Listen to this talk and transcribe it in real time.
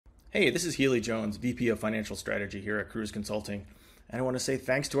Hey, this is Healy Jones, VP of Financial Strategy here at Kruze Consulting. And I want to say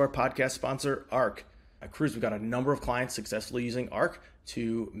thanks to our podcast sponsor, ARC. At Kruze, we've got a number of clients successfully using ARC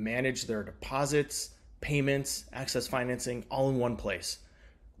to manage their deposits, payments, access financing all in one place.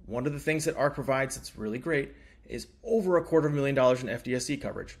 One of the things that ARC provides that's really great is over $250,000 in FDIC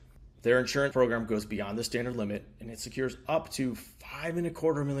coverage. Their insurance program goes beyond the standard limit and it secures up to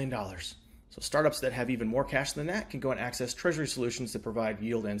 $5.25 million. So startups that have even more cash than that can go and access treasury solutions that provide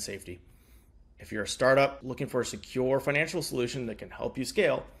yield and safety. If you're a startup looking for a secure financial solution that can help you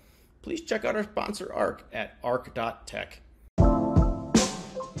scale, please check out our sponsor ARC at arc.tech.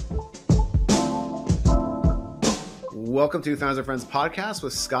 Welcome to Founders and Friends podcast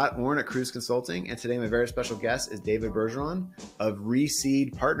with Scott Orn at Kruze Consulting. And today my very special guest is David Bergeron of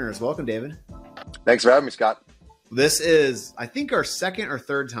ReSeed Partners. Welcome, David. Thanks for having me, Scott. This is, I think, our second or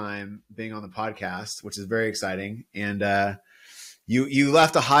third time being on the podcast, which is very exciting. And you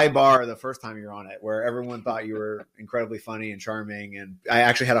left a high bar the first time you were on it, where everyone thought you were incredibly funny and charming. And I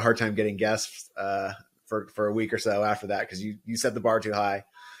actually had a hard time getting guests for a week or so after that because you set the bar too high.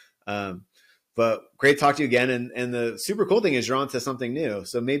 But great to talk to you again. And the super cool thing is you're on to something new.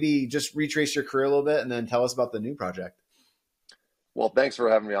 So maybe just retrace your career a little bit and then tell us about the new project. Well, thanks for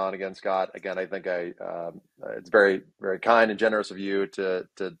having me on again, Scott. Again, I think it's very, very kind and generous of you to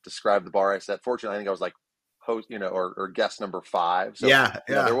describe the bar I set. Fortunately, I think I was like host, or guest number 5. So yeah.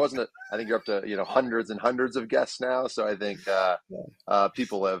 There wasn't I think you're up to, hundreds and hundreds of guests now. So I think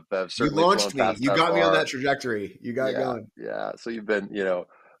people have certainly you launched me. You got me on that trajectory. You got going. Yeah. So you've been,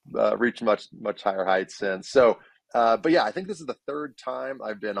 reached much higher heights since. So, but yeah, I think this is the third time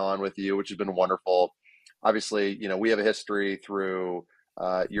I've been on with you, which has been wonderful. Obviously, we have a history through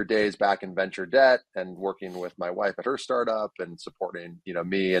your days back in venture debt and working with my wife at her startup and supporting,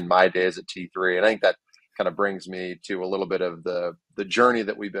 me and my days at T3. And I think that kind of brings me to a little bit of the journey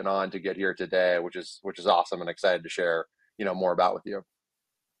that we've been on to get here today, which is awesome and excited to share, more about with you.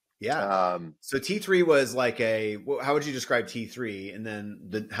 Yeah. So T3 was like how would you describe T3? And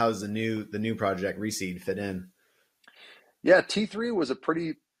then how's the new project ReSeed fit in? Yeah, T3 was a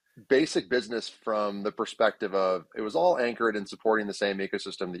pretty basic business from the perspective of it was all anchored in supporting the same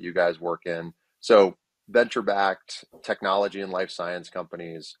ecosystem that you guys work in. So venture-backed technology and life science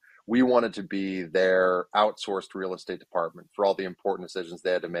companies, we wanted to be their outsourced real estate department for all the important decisions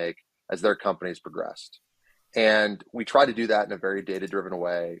they had to make as their companies progressed. And we tried to do that in a very data-driven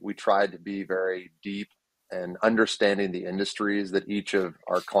way. We tried to be very deep and understanding the industries that each of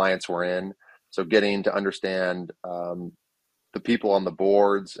our clients were in. So getting to understand the people on the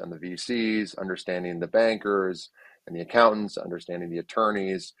boards and the VCs, understanding the bankers and the accountants, understanding the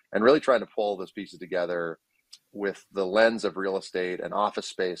attorneys, and really trying to pull those pieces together with the lens of real estate and office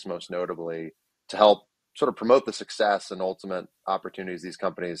space, most notably, to help sort of promote the success and ultimate opportunities these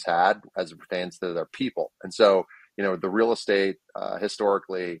companies had as it pertains to their people. And so, the real estate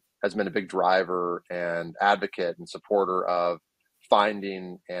historically has been a big driver and advocate and supporter of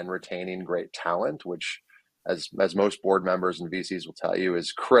finding and retaining great talent, which as most board members and VCs will tell you,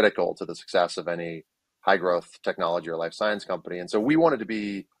 is critical to the success of any high growth technology or life science company. And so we wanted to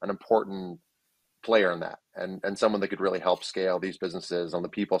be an important player in that and someone that could really help scale these businesses on the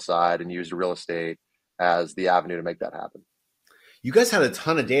people side and use real estate as the avenue to make that happen. You guys had a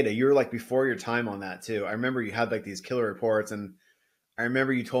ton of data. You were like before your time on that too. I remember you had like these killer reports, and I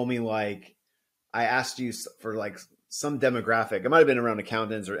remember you told me I asked you for like some demographic. It might've been around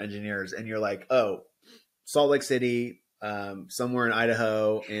accountants or engineers. And you're like, oh, Salt Lake City, somewhere in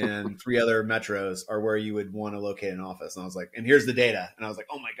Idaho, and 3 other metros are where you would want to locate an office. And I was like, and here's the data. And I was like,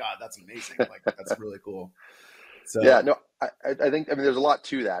 oh my God, that's amazing. Like, that's really cool. So yeah, no, I think, there's a lot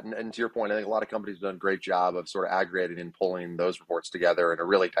to that. And to your point, I think a lot of companies have done a great job of sort of aggregating and pulling those reports together in a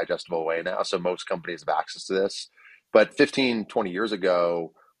really digestible way now. So most companies have access to this. But 15, 20 years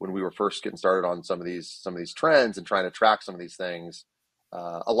ago, when we were first getting started on some of these trends and trying to track some of these things,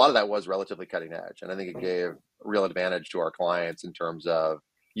 a lot of that was relatively cutting edge. And I think it gave real advantage to our clients in terms of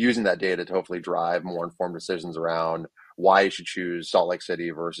using that data to hopefully drive more informed decisions around why you should choose Salt Lake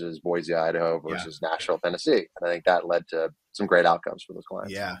City versus Boise, Idaho versus Nashville, Tennessee. And I think that led to some great outcomes for those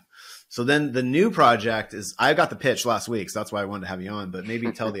clients. Yeah. So then the new project is, I got the pitch last week, so that's why I wanted to have you on, but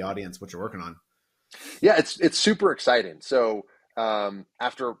maybe tell the audience what you're working on. Yeah, it's super exciting. So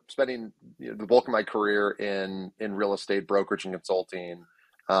after spending the bulk of my career in real estate brokerage and consulting,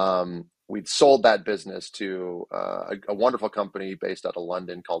 we'd sold that business to a wonderful company based out of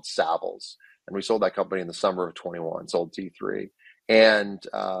London called Savills. And we sold that company in the summer of 21, sold T3. And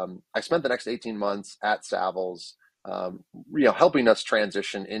I spent the next 18 months at Savills, helping us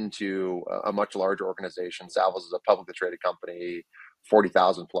transition into a much larger organization. Savills is a publicly traded company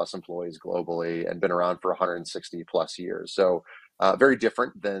 40,000 plus employees globally and been around for 160 plus years. So very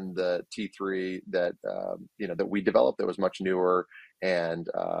different than the T3 that that we developed. That was much newer and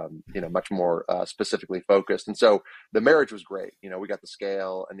much more specifically focused. And so the marriage was great. We got the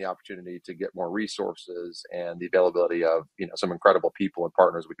scale and the opportunity to get more resources and the availability of some incredible people and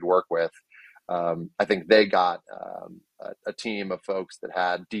partners we could work with. I think they got a team of folks that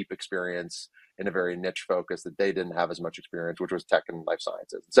had deep experience in a very niche focus that they didn't have as much experience, which was tech and life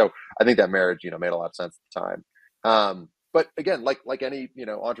sciences. So I think that marriage, made a lot of sense at the time. But again, like any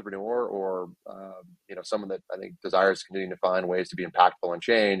entrepreneur or someone that I think desires to continue to find ways to be impactful and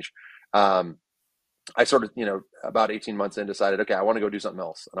change, I sort of about 18 months in decided, okay, I want to go do something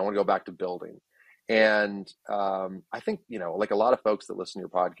else, and I want to go back to building. And I think like a lot of folks that listen to your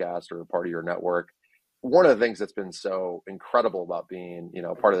podcast or part of your network, one of the things that's been so incredible about being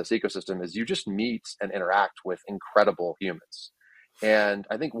part of this ecosystem is you just meet and interact with incredible humans. And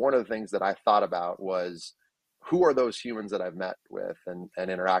I think one of the things that I thought about was, who are those humans that I've met with and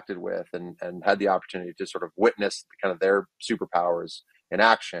interacted with and had the opportunity to sort of witness kind of their superpowers in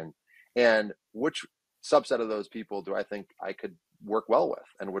action, and which subset of those people do I think I could work well with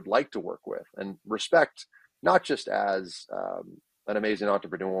and would like to work with and respect, not just as an amazing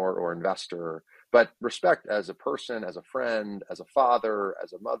entrepreneur or investor, but respect as a person, as a friend, as a father,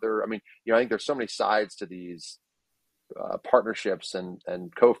 as a mother. I mean, I think there's so many sides to these partnerships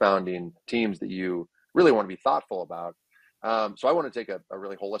and co-founding teams that you really want to be thoughtful about. So I want to take a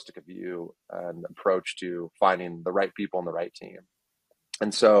really holistic view and approach to finding the right people and the right team.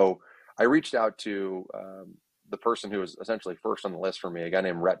 And so I reached out to the person who was essentially first on the list for me, a guy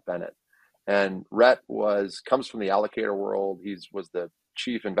named Rhett Bennett. And Rhett comes from the allocator world. He was the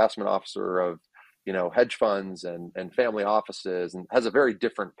chief investment officer of hedge funds and family offices, and has a very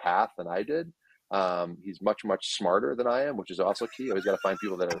different path than I did. He's much smarter than I am, which is also key. You always got to find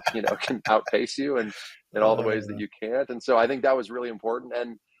people that are can outpace you in all the ways that you can't. And so I think that was really important.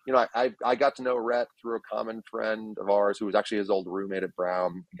 And I got to know Rhett through a common friend of ours who was actually his old roommate at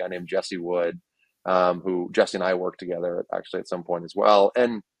Brown, a guy named Jesse Wood, who Jesse and I worked together actually at some point as well.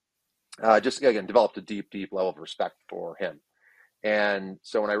 And just again developed a deep level of respect for him. And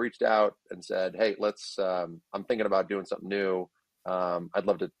so when I reached out and said, hey, let's I'm thinking about doing something new, I'd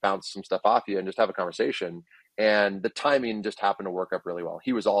love to bounce some stuff off you and just have a conversation. And the timing just happened to work up really well.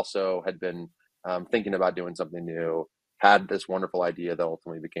 He had been thinking about doing something new, had this wonderful idea that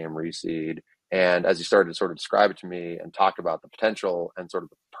ultimately became ReSeed. And as he started to sort of describe it to me and talk about the potential and sort of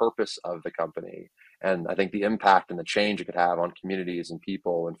the purpose of the company, and I think the impact and the change it could have on communities and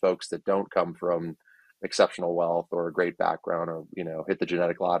people and folks that don't come from exceptional wealth or a great background or, hit the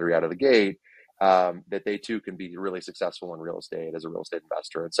genetic lottery out of the gate, that they too can be really successful in real estate as a real estate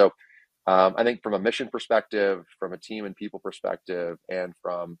investor. And so I think from a mission perspective, from a team and people perspective, and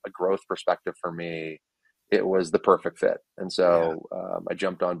from a growth perspective for me, it was the perfect fit. And so I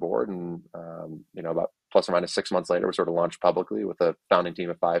jumped on board and, about plus or minus 6 months later, we sort of launched publicly with a founding team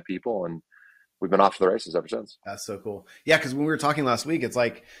of 5 people, and we've been off to the races ever since. That's so cool. Yeah. Cause when we were talking last week, it's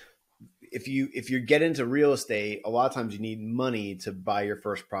like, if you get into real estate, a lot of times you need money to buy your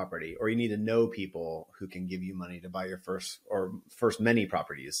first property, or you need to know people who can give you money to buy your first many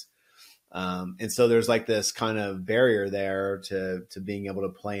properties. And so there's like this kind of barrier there to being able to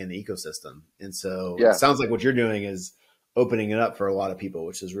play in the ecosystem. And so It sounds like what you're doing is opening it up for a lot of people,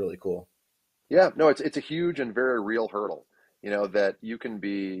 which is really cool. Yeah, no, it's a huge and very real hurdle, that you can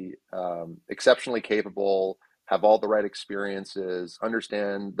be exceptionally capable, have all the right experiences,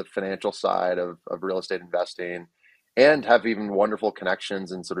 understand the financial side of real estate investing, and have even wonderful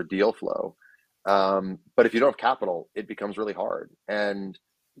connections and sort of deal flow. But if you don't have capital, it becomes really hard. And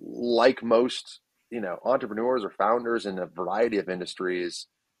like most, entrepreneurs or founders in a variety of industries,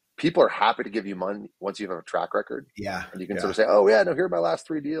 people are happy to give you money once you have a track record. Yeah. And you can sort of say, oh yeah, no, here are my last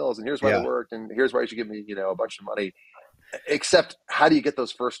 3 deals, and here's why they worked, and here's why you should give me, a bunch of money. Except, how do you get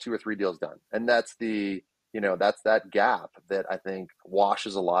those first 2 or 3 deals done? And that's that's that gap that I think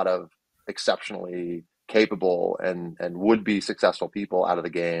washes a lot of exceptionally capable and would be successful people out of the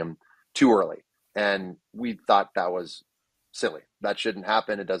game too early. And we thought that was silly. That shouldn't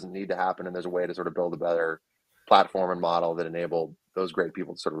happen. It doesn't need to happen. And there's a way to sort of build a better platform and model that enabled those great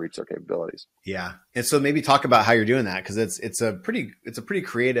people to sort of reach their capabilities. Yeah. And so maybe talk about how you're doing that, because it's a pretty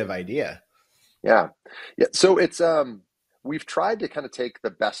creative idea. Yeah. So it's we've tried to kind of take the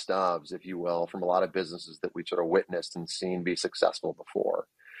best ofs, if you will, from a lot of businesses that we've sort of witnessed and seen be successful before.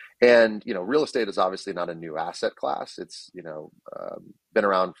 And, real estate is obviously not a new asset class. It's, been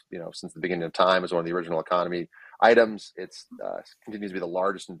around, since the beginning of time as one of the original economy items. It's continues to be the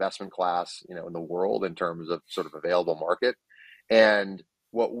largest investment class, in the world in terms of sort of available market. And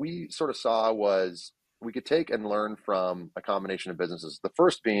what we sort of saw was we could take and learn from a combination of businesses. The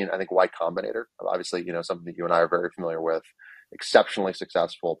first being, I think, Y Combinator, obviously, something that you and I are very familiar with, exceptionally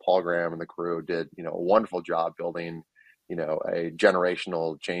successful. Paul Graham and the crew did, a wonderful job building, a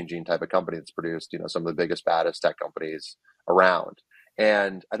generational changing type of company that's produced, some of the biggest, baddest tech companies around.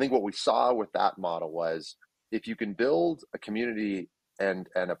 And I think what we saw with that model was if you can build a community and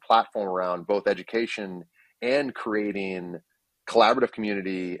a platform around both education and creating collaborative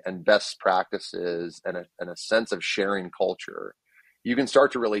community and best practices and a sense of sharing culture, you can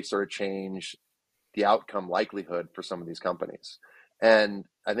start to really sort of change the outcome likelihood for some of these companies. And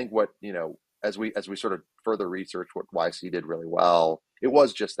I think what, as we sort of further research what YC did really well, it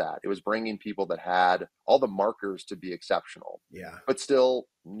was just that. It was bringing people that had all the markers to be exceptional, but still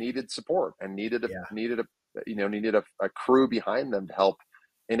needed support and needed a crew behind them to help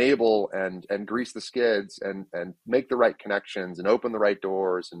enable and grease the skids and make the right connections and open the right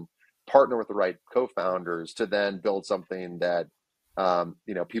doors and partner with the right co-founders to then build something that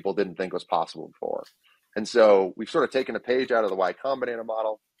people didn't think was possible before. And so we've sort of taken a page out of the Y Combinator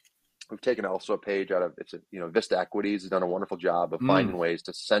model. We've taken also a page out of Vista Equities has done a wonderful job of finding ways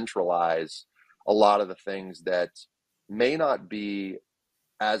to centralize a lot of the things that may not be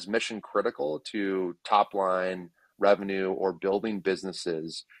as mission critical to top line revenue or building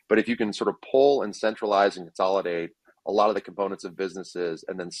businesses. But if you can sort of pull and centralize and consolidate a lot of the components of businesses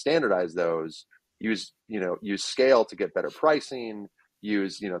and then standardize those, use scale to get better pricing,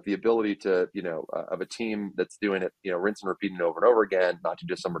 use, the ability to, of a team that's doing it, rinse and repeat it over and over again, not to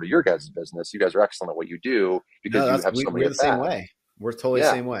just somebody your guys' business. You guys are excellent at what you do because you have somebody we're the same way. We're totally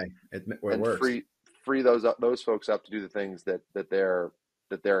the same way. It works. Free those folks up to do the things that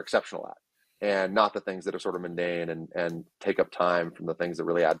they're exceptional at, and not the things that are sort of mundane and take up time from the things that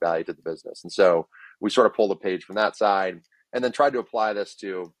really add value to the business. And so we sort of pulled a page from that side and then tried to apply this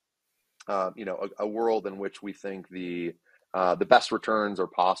to, a world in which we think the best returns are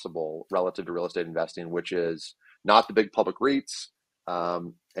possible relative to real estate investing, which is not the big public REITs.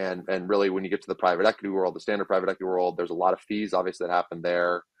 And really, when you get to the private equity world, the standard private equity world, there's a lot of fees, obviously, that happen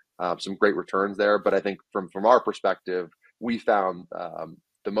there. Some great returns there. But I think from our perspective, we found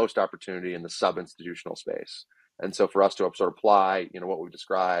the most opportunity in the sub-institutional space. And so for us to sort of apply, what we've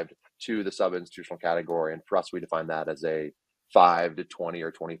described to the sub-institutional category, and for us, we define that as a $5 to $20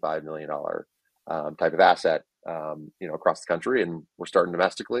 or $25 million type of asset, across the country. And we're starting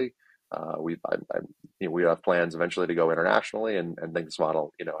domestically. We have plans eventually to go internationally, and think this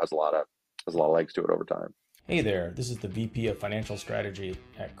model, has a lot of legs to it over time. Hey there, this is the VP of Financial Strategy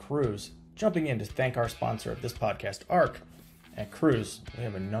at Kruze, jumping in to thank our sponsor of this podcast, ARC. At Kruze, we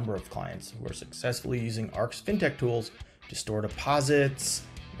have a number of clients who are successfully using ARC's fintech tools to store deposits,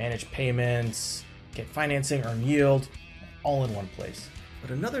 manage payments, get financing, earn yield, all in one place.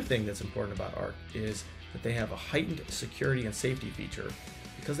 But another thing that's important about ARC is that they have a heightened security and safety feature.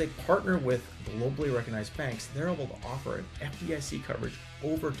 Because they partner with globally recognized banks, they're able to offer an FDIC coverage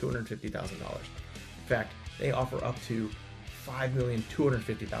over $250,000. In fact, they offer up to $5,250,000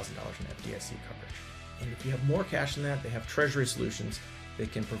 in FDIC coverage. And if you have more cash than that, they have treasury solutions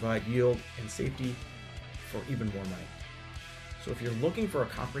that can provide yield and safety for even more money. So if you're looking for a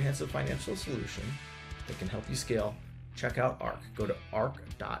comprehensive financial solution that can help you scale, check out ARC. Go to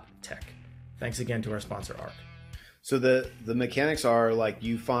arc.tech. Thanks again to our sponsor, ARC. So the mechanics are like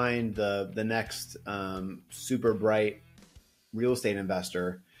you find the next super bright real estate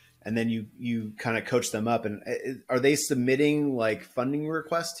investor, and then you kind of coach them up. And are they submitting like funding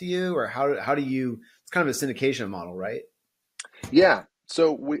requests to you, or how do you? It's kind of a syndication model, right? Yeah.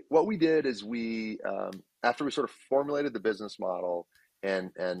 So what we did is we after we sort of formulated the business model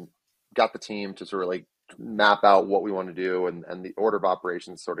and got the team to sort of like map out what we want to do and the order of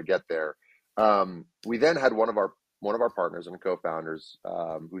operations sort of get there. We then had one of our partners and co-founders,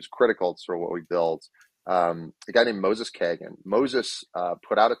 who's critical to sort of what we built, a guy named Moses Kagan. Moses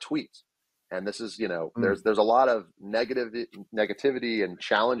put out a tweet, and this is, there's a lot of negativity and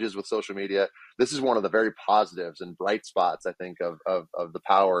challenges with social media. This is one of the very positives and bright spots, I think, of the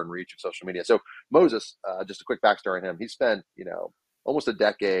power and reach of social media. So Moses, just a quick backstory on him. He spent, almost a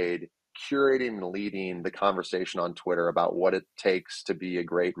decade curating and leading the conversation on Twitter about what it takes to be a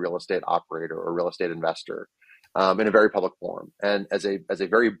great real estate operator or real estate investor. In a very public forum. And as a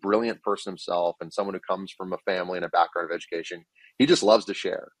very brilliant person himself and someone who comes from a family and a background of education, he just loves to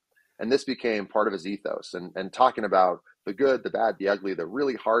share. And this became part of his ethos and talking about the good, the bad, the ugly, the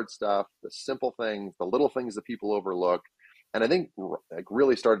really hard stuff, the simple things, the little things that people overlook. And I think like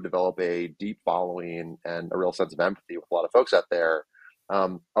really started to develop a deep following and a real sense of empathy with a lot of folks out there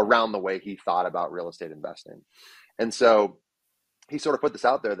around the way he thought about real estate investing. And so he sort of put this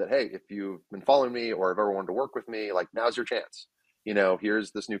out there that, hey, if you've been following me or have ever wanted to work with me, like, now's your chance.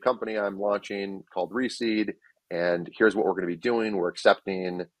 Here's this new company I'm launching called ReSeed, and here's what we're going to be doing. We're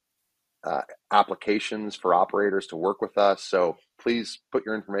accepting applications for operators to work with us. So please put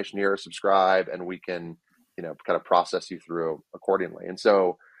your information here, subscribe, and we can, kind of process you through accordingly. And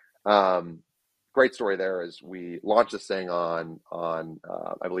so, great story there is we launched this thing on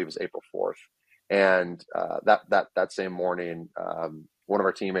I believe it was April 4th. And that same morning, one of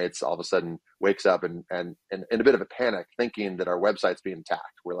our teammates all of a sudden wakes up and in a bit of a panic, thinking that our website's being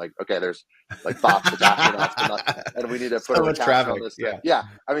attacked. We're like, okay, there's like bots attacking us, and we need to put a caption on this. Yeah.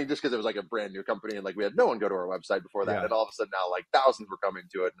 I mean, just because it was like a brand new company and like we had no one go to our website before that, and all of a sudden now like thousands were coming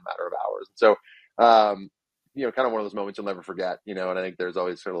to it in a matter of hours. And so, kind of one of those moments you'll never forget. And I think there's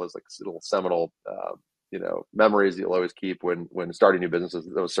always sort of those like little seminal, memories that you'll always keep when starting new businesses.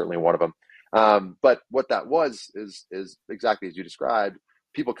 That was certainly one of them. But what that was is exactly as you described,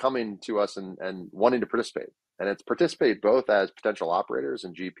 people coming to us and wanting to participate. And it's participate both as potential operators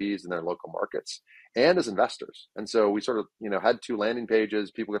and GPs in their local markets and as investors. And so we sort of, had 2 landing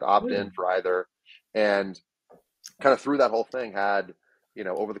pages. People could opt in for either, and kind of through that whole thing had,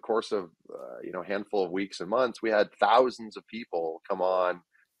 over the course of, a handful of weeks and months, we had thousands of people come on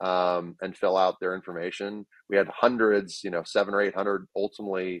and fill out their information. We had hundreds, 700 or 800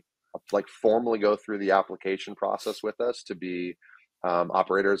 ultimately like formally go through the application process with us to be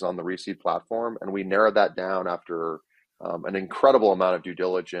operators on the ReSeed platform. And we narrowed that down after an incredible amount of due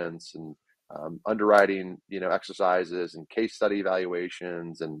diligence and underwriting, exercises and case study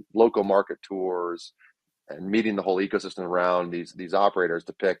evaluations and local market tours and meeting the whole ecosystem around these operators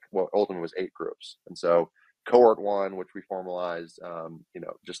to pick what ultimately was 8 groups. And so cohort 1, which we formalized,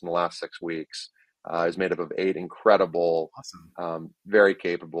 just in the last 6 weeks, is made up of 8 incredible, awesome, very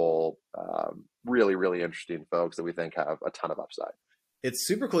capable, really, really interesting folks that we think have a ton of upside. It's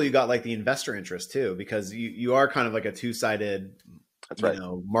super cool. You got like the investor interest too, because you are kind of like a 2-sided, That's right.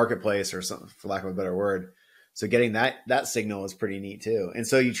 marketplace or something, for lack of a better word. So getting that signal is pretty neat too. And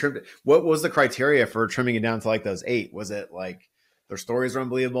so you trimmed it. What was the criteria for trimming it down to like those 8? Was it like their stories are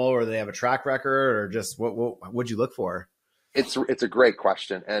unbelievable, or they have a track record, or just what'd you look for? It's a great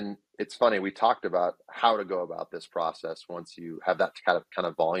question. And it's funny, we talked about how to go about this process once you have that kind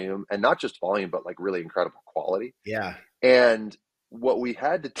of volume, and not just volume, but like really incredible quality. Yeah. And what we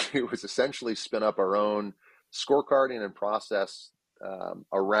had to do was essentially spin up our own scorecarding and process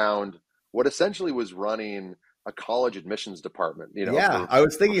around what essentially was running a college admissions department. Yeah, I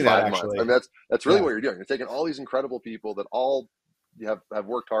was thinking that actually. I mean, that's really what you're doing. You're taking all these incredible people that all have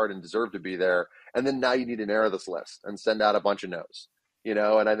worked hard and deserve to be there, and then now you need to narrow this list and send out a bunch of no's.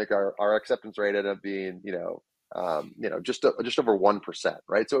 And I think our acceptance rate ended up being just over 1%,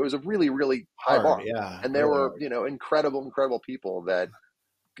 right? So it was a really, really high bar. Yeah, and there were incredible people that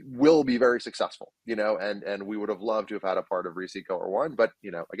will be very successful, and we would have loved to have had a part of ReSeed Cohort 1, but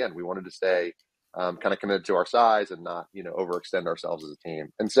again, we wanted to stay kind of committed to our size and not overextend ourselves as a team.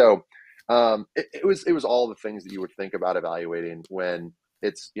 And so it was all the things that you would think about evaluating when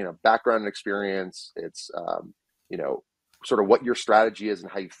it's background and experience. It's sort of what your strategy is and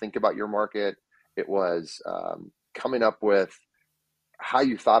how you think about your market. It was coming up with how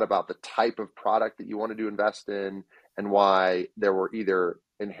you thought about the type of product that you wanted to invest in, and why there were either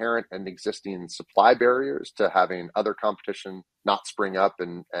inherent and existing supply barriers to having other competition not spring up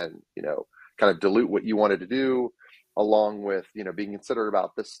and kind of dilute what you wanted to do, along with being considerate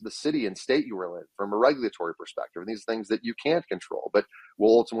about the city and state you were in from a regulatory perspective, and these things that you can't control but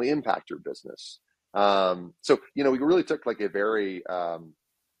will ultimately impact your business. So we really took like a very kind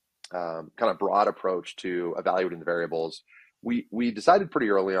of broad approach to evaluating the variables. We decided pretty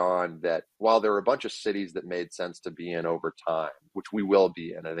early on that while there were a bunch of cities that made sense to be in over time, which we will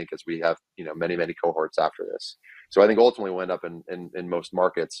be in, I think, as we have many cohorts after this. So I think ultimately we'll end up in most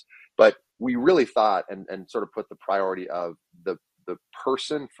markets. But we really thought and sort of put the priority of the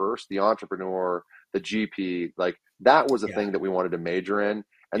person first, the entrepreneur, the GP, like that was the thing that we wanted to major in,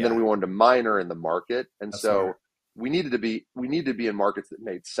 and then we wanted to minor in the market. And that's so we needed to be in markets that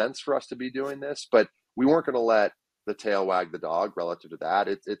made sense for us to be doing this, but we weren't going to let the tail wag the dog relative to that.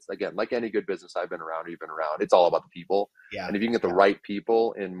 It's again, like any good business I've been around, or you've been around, it's all about the people. Yeah. And if you can get the right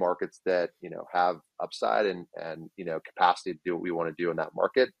people in markets that, have upside and capacity to do what we want to do in that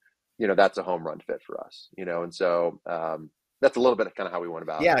market, that's a home run fit for us, and so, that's a little bit of kind of how we went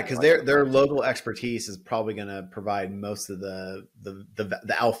about it. Yeah. Cause their local expertise is probably going to provide most of the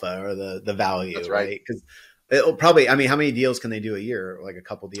alpha or the value. That's right. Cause it'll probably, how many deals can they do a year? Like a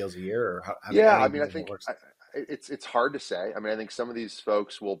couple deals a year, or how I think it's hard to say. I mean, I think some of these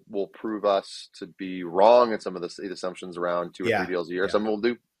folks will prove us to be wrong in some of the assumptions around 2 or 3 deals a year. Yeah. Some will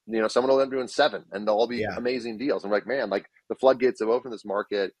do, someone will end up doing 7, and they'll all be Yeah. amazing deals. I'm like, man, like the floodgates have opened this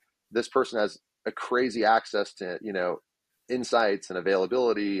market. This person has a crazy access to, insights and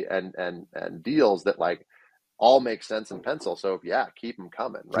availability and deals that like all make sense in pencil. So yeah, keep them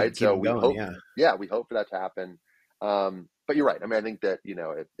coming, right? Keep So them we going. hope, Yeah. we hope for that to happen. But you're right. I mean, I think that,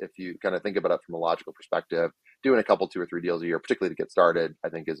 if you kind of think about it from a logical perspective, doing a couple, 2 or 3 deals a year, particularly to get started, I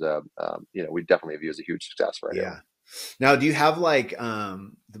think is we definitely view as a huge success for anyone. Yeah. Now, do you have like, to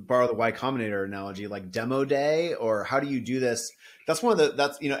borrow the Y Combinator analogy, like demo day, or how do you do this? That's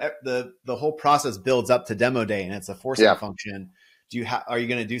the whole process builds up to demo day, and it's a forcing function. Are you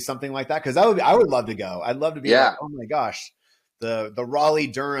going to do something like that? Cause I would love to go. I'd love to be like, oh my gosh, the Raleigh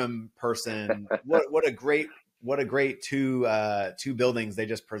Durham person, what a great two buildings they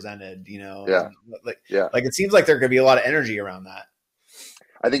just presented, like it seems like there could be a lot of energy around that.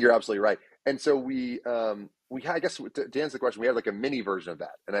 I think you're absolutely right. And so we had, I guess to answer the question, we had like a mini version of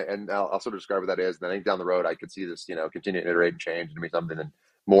that. And I'll sort of describe what that is. And I think down the road, I could see this, continue to iterate and change and be something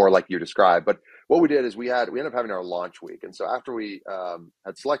more like you described. But what we did is we ended up having our launch week. And so after we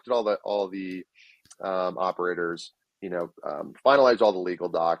had selected all the operators, finalized all the legal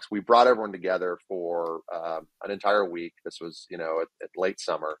docs, we brought everyone together for an entire week. This was, at late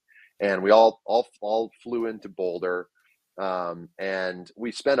summer, and we all flew into Boulder. And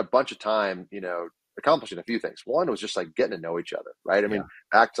we spent a bunch of time, accomplishing a few things. One was just like getting to know each other, right? I mean,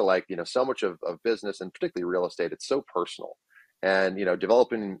 back to like, so much of business and particularly real estate, it's so personal, and,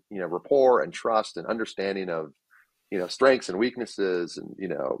 developing, rapport and trust and understanding of, strengths and weaknesses, and,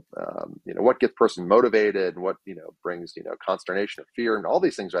 what gets person motivated, and what, brings, consternation of fear, and all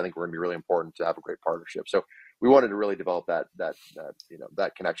these things I think were going to be really important to have a great partnership. So we wanted to really develop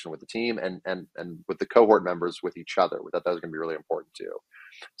that connection with the team and with the cohort members, with each other. We thought that was going to be really important too.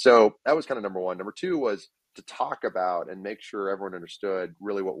 So that was kind of number one. Number two was to talk about and make sure everyone understood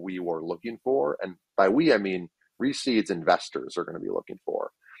really what we were looking for. And by we, I mean ReSeed's investors are going to be looking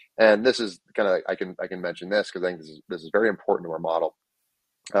for. And this is kind of, I can mention this because I think this is very important to our model.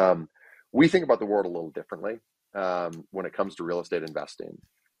 We think about the world a little differently when it comes to real estate investing.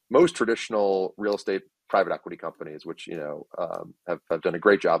 Most traditional real estate private equity companies, which have done a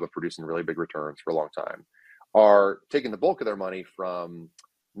great job of producing really big returns for a long time, are taking the bulk of their money from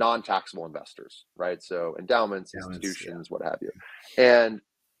non-taxable investors, right? So endowments, institutions, what have you. And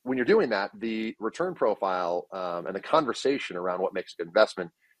when you're doing that, the return profile and the conversation around what makes a good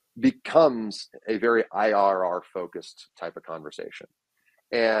investment becomes a very IRR focused type of conversation.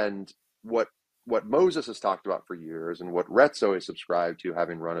 And what Moses has talked about for years, and what Rhett's always subscribed to,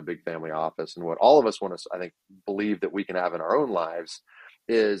 having run a big family office, and what all of us want to, I think, believe that we can have in our own lives,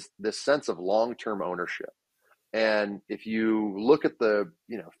 is this sense of long-term ownership. And if you look at the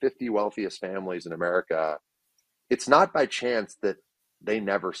 50 wealthiest families in America, it's not by chance that they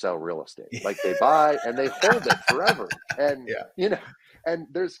never sell real estate. Like, they buy and they hold it forever. And and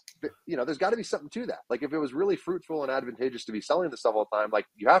there's got to be something to that. Like, if it was really fruitful and advantageous to be selling this stuff all the time, like,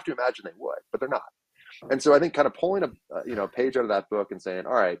 you have to imagine they would, but they're not. And so I think kind of pulling a page out of that book and saying,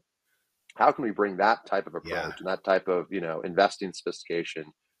 all right, how can we bring that type of approach and that type of investing sophistication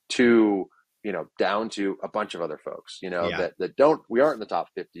to down to a bunch of other folks that we aren't in the top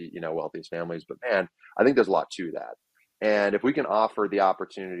 50 wealthiest families, but man, I think there's a lot to that. And if we can offer the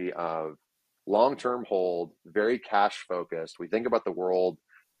opportunity of long-term hold, very cash focused, we think about the world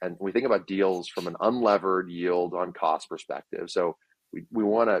and we think about deals from an unlevered yield on cost perspective. So we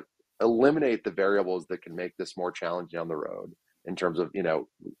want to eliminate the variables that can make this more challenging on the road, in terms of,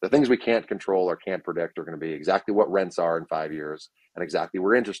 the things we can't control or can't predict are going to be exactly what rents are in 5 years and exactly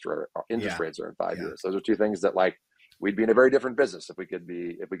where interest rates are in 5 years. Those are two things that, like, we'd be in a very different business if we could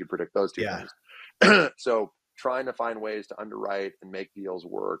predict those two things. So trying to find ways to underwrite and make deals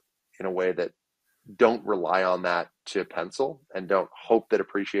work in a way that don't rely on that to pencil, and don't hope that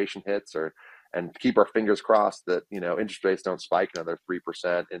appreciation hits, and keep our fingers crossed that, interest rates don't spike another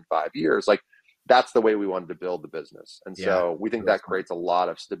 3% in 5 years. Like, that's the way we wanted to build the business. And so we think that creates a lot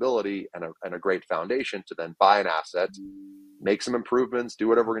of stability and a great foundation to then buy an asset, make some improvements, do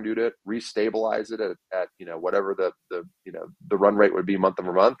whatever we're going to do to it, restabilize it at whatever the run rate would be month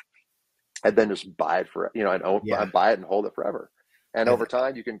over month, and then just buy it for, buy it and hold it forever. And over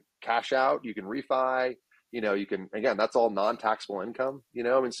time, you can cash out, you can refi, you can, again, that's all non-taxable income,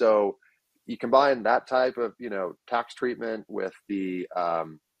 and so you combine that type of, tax treatment with the,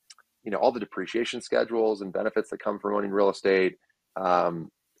 all the depreciation schedules and benefits that come from owning real estate.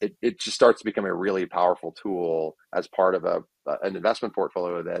 It just starts to become a really powerful tool as part of an investment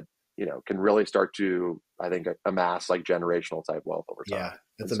portfolio that can really start to, I think, amass like generational type wealth over time. Yeah,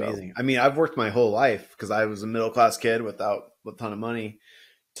 that's amazing. I mean, I've worked my whole life because I was a middle-class kid without a ton of money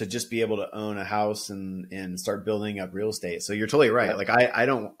to just be able to own a house and start building up real estate. So you're totally right. Yeah. Like I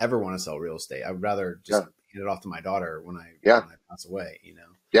don't ever want to sell real estate. I would rather just hand it off to my daughter when I pass away,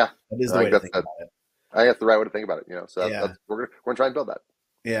 Yeah. That is the way to think about it. I think that's the right way to think about it, So Yeah. we're gonna try and build that.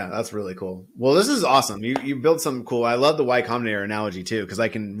 Yeah, that's really cool. Well, this is awesome. You built something cool. I love the Y Combinator analogy too, because I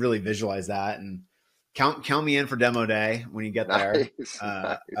can really visualize that. And count me in for demo day when you get there. Nice.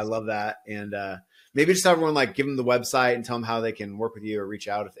 I love that. And maybe just everyone give them the website and tell them how they can work with you or reach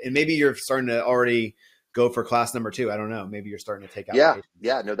out. And maybe you're starting to already go for class number 2. I don't know. Maybe you're starting to take out.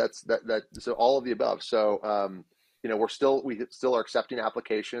 Yeah. No, that's that. So all of the above. So we still are accepting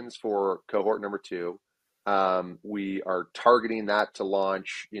applications for cohort number 2. We are targeting that to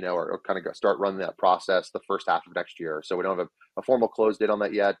launch, or kind of start running that process the first half of next year. So we don't have a formal close date on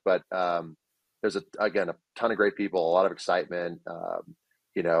that yet, but there's a ton of great people, a lot of excitement,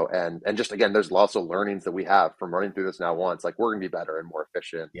 and just, again, there's lots of learnings that we have from running through this now once, like we're going to be better and more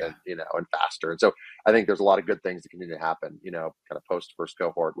efficient and faster. And so I think there's a lot of good things that continue to happen, kind of post first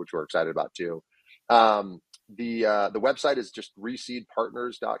cohort, which we're excited about too. The website is just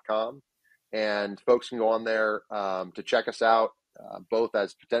ReSeedPartners.com. And folks can go on there to check us out, both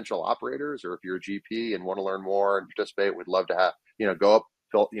as potential operators, or if you're a GP and want to learn more and participate, we'd love to have, go up,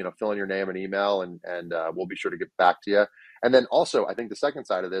 fill in your name and email, and we'll be sure to get back to you. And then also, I think the second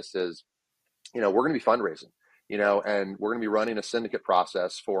side of this is, we're going to be fundraising, and we're going to be running a syndicate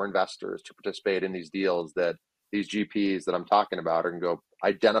process for investors to participate in these deals that these GPs that I'm talking about are going to go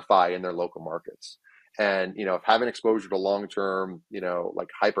identify in their local markets. And, if having exposure to long-term, like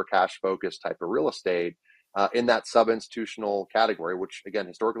hyper cash focused type of real estate in that sub-institutional category, which again,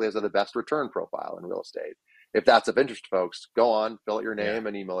 historically has the best return profile in real estate. If that's of interest to folks, go on, fill out your name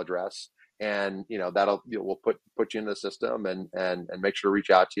and email address, and, we'll put you in the system and make sure to reach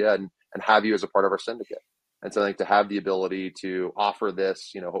out to you and have you as a part of our syndicate. And so I think to have the ability to offer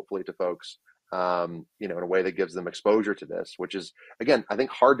this, hopefully to folks, in a way that gives them exposure to this, which is, again, I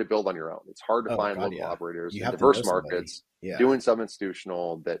think hard to build on your own. It's hard to find local operators in diverse markets doing some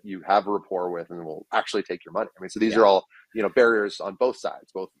institutional that you have a rapport with and will actually take your money. I mean, so these are all, barriers on both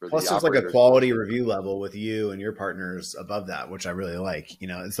sides, both for Plus, the there's like a quality review level with you and your partners above that, which I really like.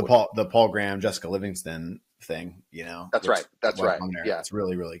 It's the Paul Graham, Jessica Livingston thing, That's right. Yeah. It's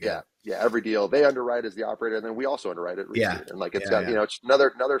really, really good. Yeah. Every deal they underwrite as the operator, and then we also underwrite it. And like it's got, it's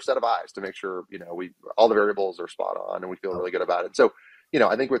another set of eyes to make sure, all the variables are spot on and we feel really good about it. So,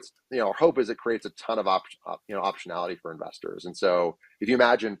 I think what's, our hope is it creates a ton of optionality for investors. And so if you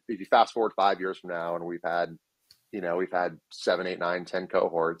fast forward 5 years from now and we've had 7, 8, 9, 10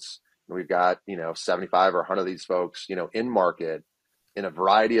 cohorts, and we've got, 75 or 100 of these folks, in market in a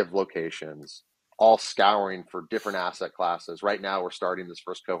variety of locations, all scouring for different asset classes. Right now, we're starting this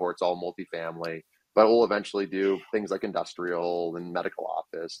first cohort. It's all multifamily, but we'll eventually do things like industrial and medical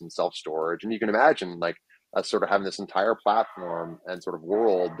office and self-storage. And you can imagine like us sort of having this entire platform and sort of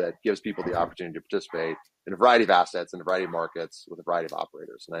world that gives people the opportunity to participate in a variety of assets in a variety of markets with a variety of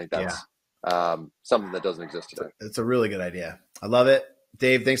operators. And I think that's something that doesn't exist today. It's a really good idea. I love it.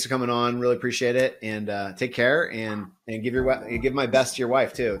 Dave, thanks for coming on. Really appreciate it. And take care and give my best to your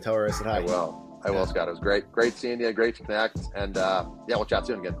wife too. Tell her I said hi. I will, Scott. It was great seeing you. Great to connect. And we'll chat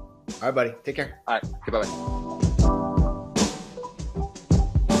soon again. All right, buddy. Take care. All right. Goodbye.